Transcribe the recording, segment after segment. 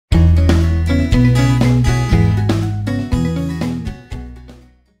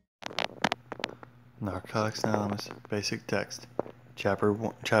Narcotics Anonymous, Basic Text, Chapter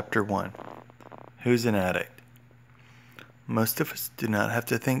 1. Who's an addict? Most of us do not have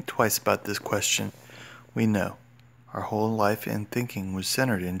to think twice about this question. We know. Our whole life and thinking was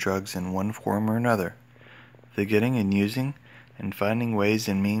centered in drugs in one form or another. The getting and using, and finding ways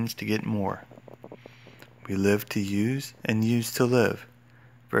and means to get more. We live to use and use to live.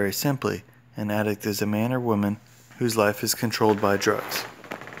 Very simply, an addict is a man or woman whose life is controlled by drugs.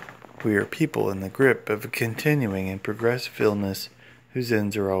 We are people in the grip of a continuing and progressive illness whose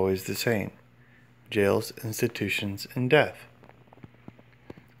ends are always the same: jails, institutions, and death.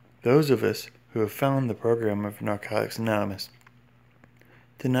 Those of us who have found the program of Narcotics Anonymous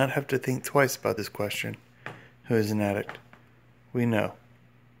do not have to think twice about this question: who is an addict? We know.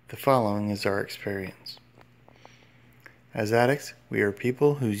 The following is our experience. As addicts, we are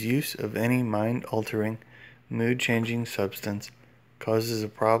people whose use of any mind-altering, mood-changing substance causes a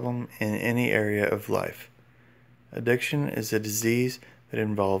problem in any area of life. Addiction is a disease that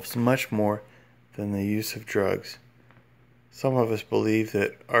involves much more than the use of drugs. Some of us believe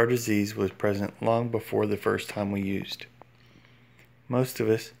that our disease was present long before the first time we used. Most of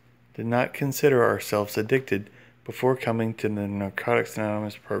us did not consider ourselves addicted before coming to the Narcotics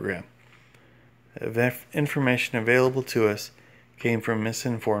Anonymous program. The information available to us came from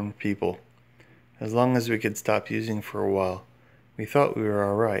misinformed people. As long as we could stop using for a while, we thought we were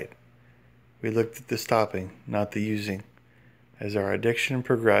all right. We looked at the stopping, not the using. As our addiction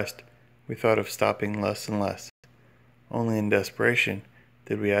progressed, we thought of stopping less and less. Only in desperation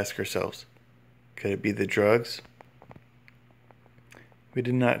did we ask ourselves, could it be the drugs? We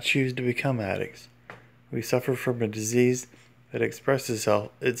did not choose to become addicts. We suffer from a disease that expresses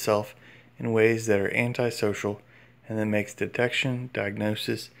itself in ways that are antisocial and that makes detection,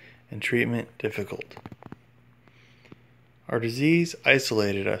 diagnosis, and treatment difficult. Our disease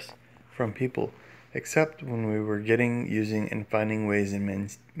isolated us from people except when we were getting, using, and finding ways and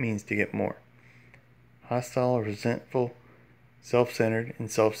means to get more. Hostile, resentful, self-centered,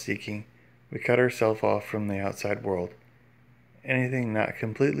 and self-seeking, we cut ourselves off from the outside world. Anything not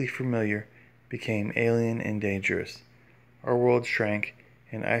completely familiar became alien and dangerous. Our world shrank,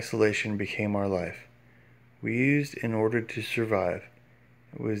 and isolation became our life. We used in order to survive.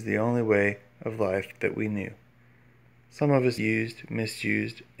 It was the only way of life that we knew. Some of us used,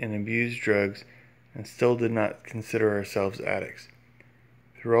 misused, and abused drugs and still did not consider ourselves addicts.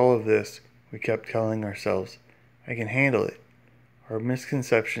 Through all of this, we kept telling ourselves, I can handle it. Our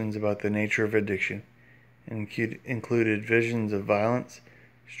misconceptions about the nature of addiction included visions of violence,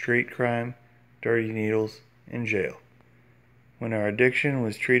 street crime, dirty needles, and jail. When our addiction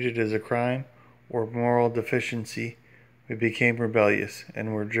was treated as a crime or moral deficiency, we became rebellious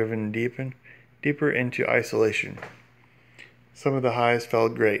and were driven deeper into isolation. Some of the highs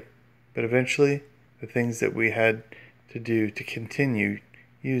felt great, but eventually the things that we had to do to continue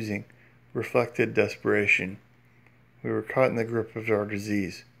using reflected desperation. We were caught in the grip of our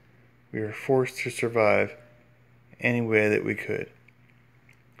disease. We were forced to survive any way that we could.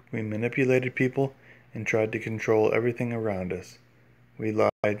 We manipulated people and tried to control everything around us. We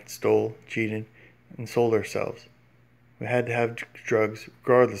lied, stole, cheated, and sold ourselves. We had to have drugs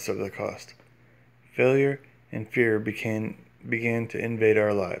regardless of the cost. Failure and fear began to invade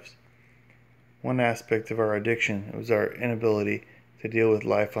our lives. One aspect of our addiction was our inability to deal with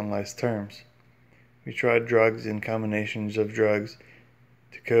life on life's terms. We tried drugs and combinations of drugs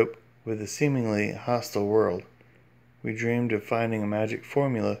to cope with a seemingly hostile world. We dreamed of finding a magic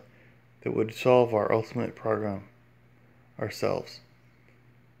formula that would solve our ultimate problem, ourselves.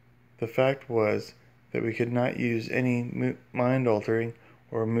 The fact was that we could not use any mind-altering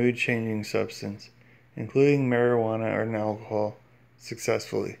or mood-changing substance, including marijuana or alcohol,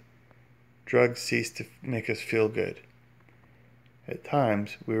 successfully. Drugs ceased to make us feel good. At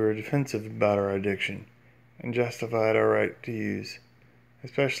times, we were defensive about our addiction and justified our right to use,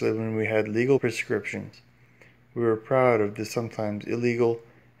 especially when we had legal prescriptions. We were proud of the sometimes illegal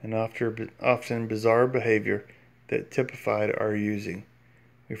and often bizarre behavior that typified our using.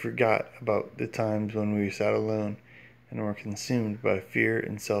 We forgot about the times when we sat alone and were consumed by fear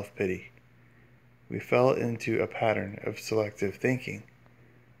and self-pity. We fell into a pattern of selective thinking.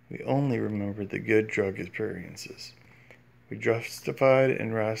 We only remembered the good drug experiences. We justified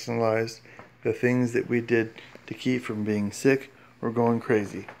and rationalized the things that we did to keep from being sick or going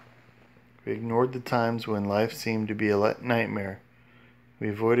crazy. We ignored the times when life seemed to be a nightmare. We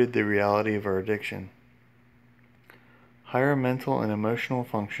avoided the reality of our addiction. Higher mental and emotional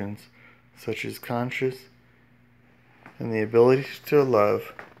functions, such as conscious and the ability to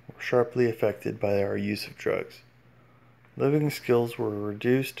love, were sharply affected by our use of drugs. Living skills were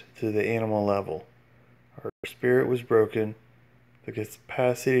reduced to the animal level. Our spirit was broken. The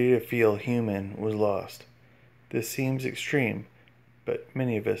capacity to feel human was lost. This seems extreme, but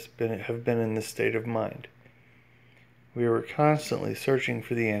many of us have been in this state of mind. We were constantly searching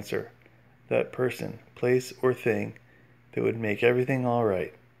for the answer, that person, place, or thing that would make everything all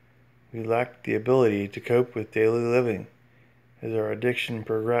right. We lacked the ability to cope with daily living. As our addiction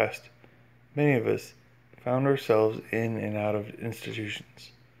progressed, many of us found ourselves in and out of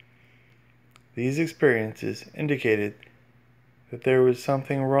institutions. These experiences indicated that there was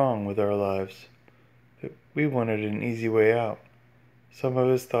something wrong with our lives, that we wanted an easy way out. Some of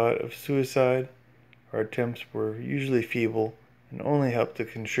us thought of suicide. Our attempts were usually feeble and only helped to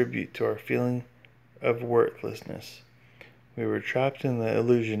contribute to our feeling of worthlessness. We were trapped in the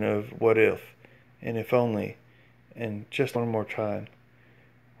illusion of what if, and if only, and just one more time.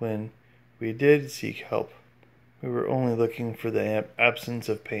 When we did seek help, we were only looking for the absence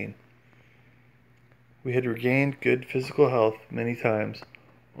of pain. We had regained good physical health many times,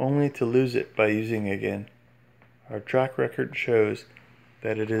 only to lose it by using again. Our track record shows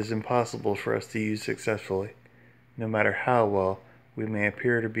that it is impossible for us to use successfully, no matter how well we may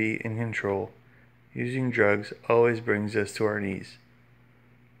appear to be in control. Using drugs always brings us to our knees.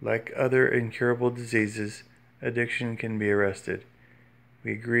 Like other incurable diseases, addiction can be arrested.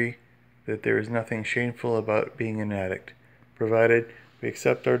 We agree that there is nothing shameful about being an addict, provided we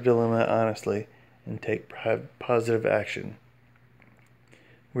accept our dilemma honestly and take positive action.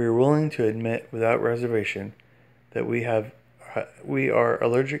 We are willing to admit without reservation that we are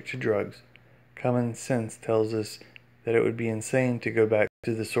allergic to drugs. Common sense tells us that it would be insane to go back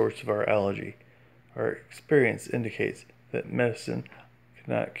to the source of our allergy. Our experience indicates that medicine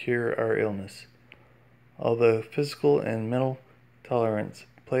cannot cure our illness. Although physical and mental tolerance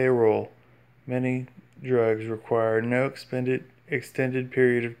play a role, many drugs require no extended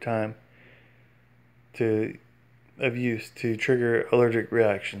period of time of use to trigger allergic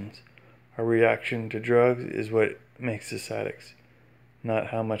reactions. Our reaction to drugs is what makes us addicts, not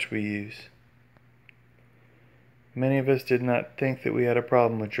how much we use. Many of us did not think that we had a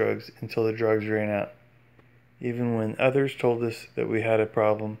problem with drugs until the drugs ran out. Even when others told us that we had a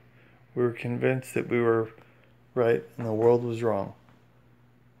problem, we were convinced that we were right and the world was wrong.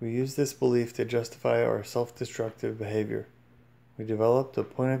 We used this belief to justify our self-destructive behavior. We developed a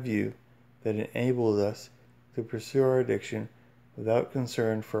point of view that enabled us to pursue our addiction without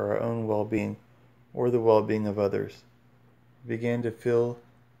concern for our own well-being or the well-being of others. We began to feel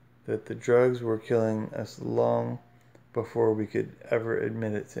that the drugs were killing us long before we could ever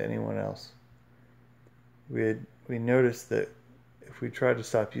admit it to anyone else. We noticed that if we tried to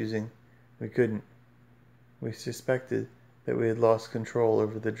stop using, we couldn't. We suspected that we had lost control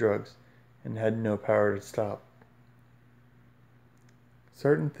over the drugs and had no power to stop.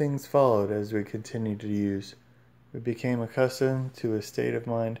 Certain things followed as we continued to use. We became accustomed to a state of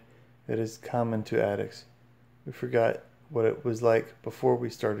mind that is common to addicts. We forgot what it was like before we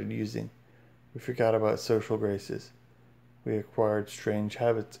started using. We forgot about social graces. We acquired strange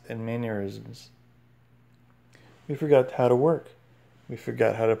habits and mannerisms. We forgot how to work. We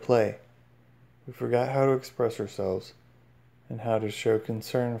forgot how to play. We forgot how to express ourselves and how to show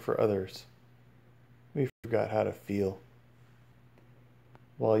concern for others. We forgot how to feel.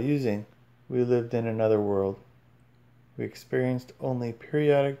 While using, we lived in another world. We experienced only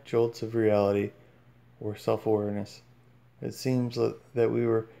periodic jolts of reality or self-awareness. It seems that we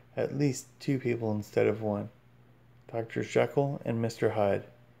were at least two people instead of one. Dr. Jekyll and Mr. Hyde.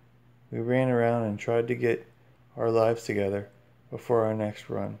 We ran around and tried to get our lives together before our next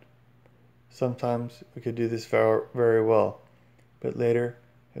run. Sometimes we could do this very well, but later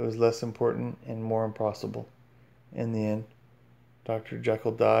it was less important and more impossible. In the end, Dr.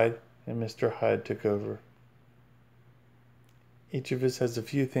 Jekyll died and Mr. Hyde took over. Each of us has a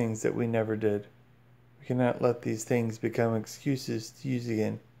few things that we never did. We cannot let these things become excuses to use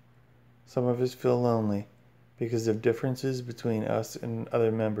again. Some of us feel lonely because of differences between us and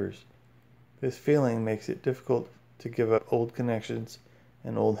other members. This feeling makes it difficult to give up old connections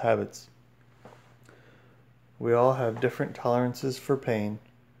and old habits. We all have different tolerances for pain.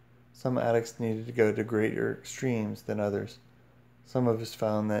 Some addicts needed to go to greater extremes than others. Some of us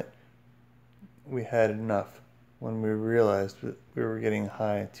found that we had enough when we realized that we were getting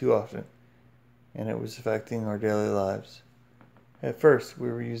high too often, and it was affecting our daily lives. At first, we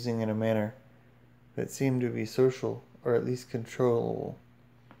were using in a manner that seemed to be social or at least controllable.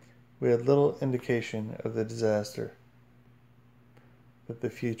 We had little indication of the disaster that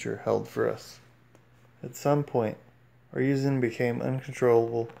the future held for us. At some point, our using became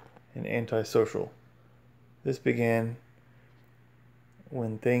uncontrollable and antisocial. This began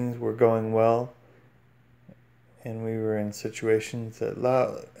when things were going well and we were in situations that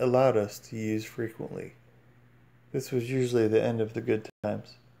allowed us to use frequently. This was usually the end of the good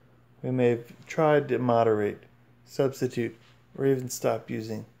times. We may have tried to moderate, substitute, or even stop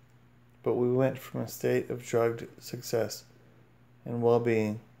using, but we went from a state of drugged success and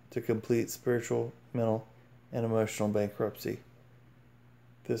well-being to complete spiritual, mental, and emotional bankruptcy.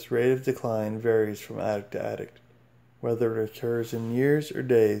 This rate of decline varies from addict to addict. Whether it occurs in years or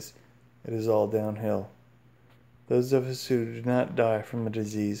days, it is all downhill. Those of us who do not die from a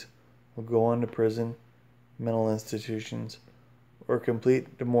disease will go on to prison, mental institutions, or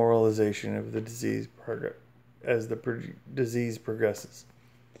complete demoralization of the disease as the disease progresses.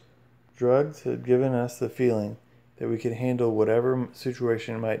 Drugs had given us the feeling that we could handle whatever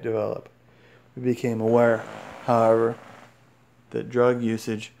situation might develop. We became aware, however, that drug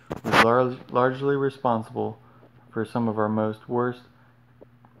usage was largely responsible for some of our worst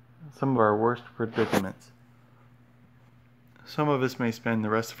predicaments. Some of us may spend the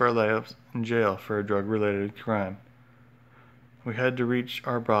rest of our lives in jail for a drug-related crime. We had to reach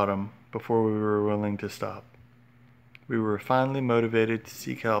our bottom before we were willing to stop. We were finally motivated to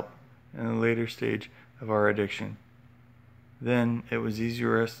seek help in the later stage of our addiction. Then it was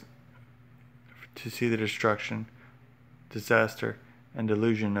easier to see the destruction, disaster, and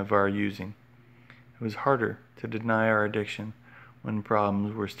delusion of our using. It was harder to deny our addiction when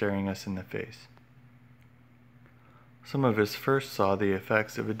problems were staring us in the face. Some of us first saw the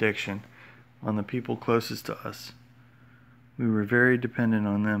effects of addiction on the people closest to us. We were very dependent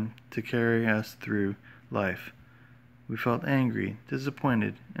on them to carry us through life. We felt angry,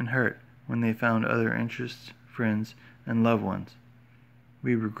 disappointed, and hurt when they found other interests, friends, and loved ones.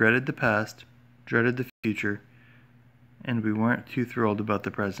 We regretted the past, dreaded the future, and we weren't too thrilled about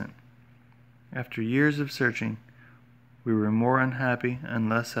the present. After years of searching, we were more unhappy and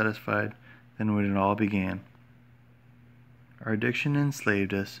less satisfied than when it all began. Our addiction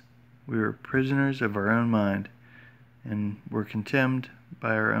enslaved us. We were prisoners of our own mind and were condemned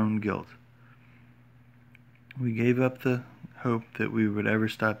by our own guilt. We gave up the hope that we would ever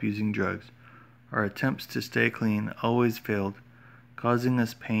stop using drugs. Our attempts to stay clean always failed, causing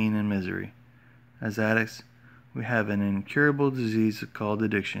us pain and misery. As addicts, we have an incurable disease called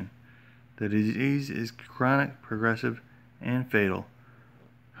addiction. The disease is chronic, progressive, and fatal.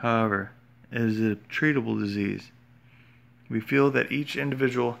 However, it is a treatable disease. We feel that each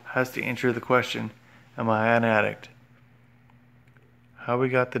individual has to answer the question, am I an addict? How we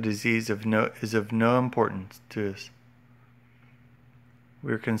got the disease is of no importance to us.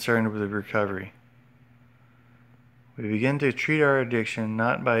 We are concerned with recovery. We begin to treat our addiction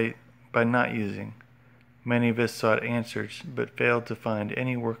not by not using. Many of us sought answers but failed to find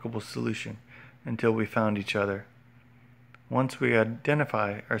any workable solution until we found each other. Once we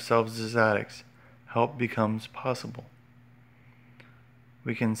identify ourselves as addicts, help becomes possible.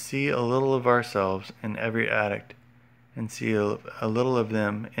 We can see a little of ourselves in every addict and see a little of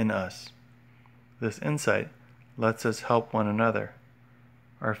them in us. This insight lets us help one another.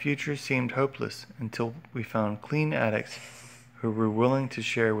 Our future seemed hopeless until we found clean addicts who were willing to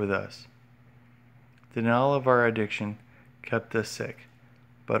share with us. Denial of our addiction kept us sick,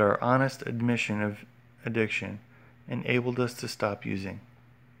 but our honest admission of addiction enabled us to stop using.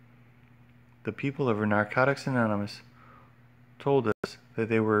 The people of Narcotics Anonymous told us that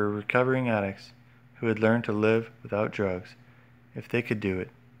they were recovering addicts who had learned to live without drugs. If they could do it,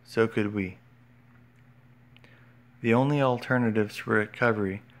 so could we. The only alternatives for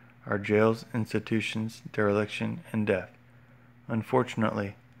recovery are jails, institutions, dereliction, and death.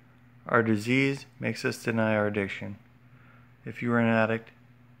 Unfortunately, our disease makes us deny our addiction. If you are an addict,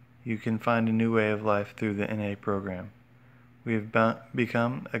 you can find a new way of life through the NA program. We have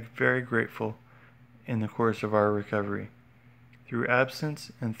become very grateful in the course of our recovery. Through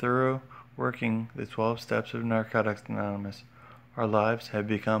absence and thorough working the 12 steps of Narcotics Anonymous, our lives have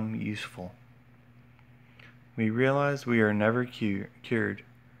become useful. We realize we are never cured,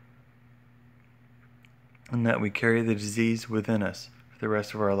 and that we carry the disease within us for the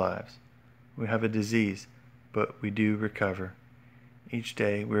rest of our lives. We have a disease, but we do recover. Each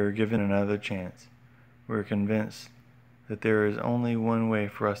day we are given another chance. We are convinced that there is only one way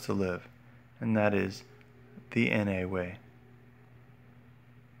for us to live, and that is the NA way.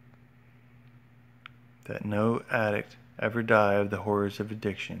 That no addict ever die of the horrors of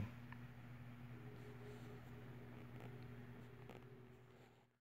addiction.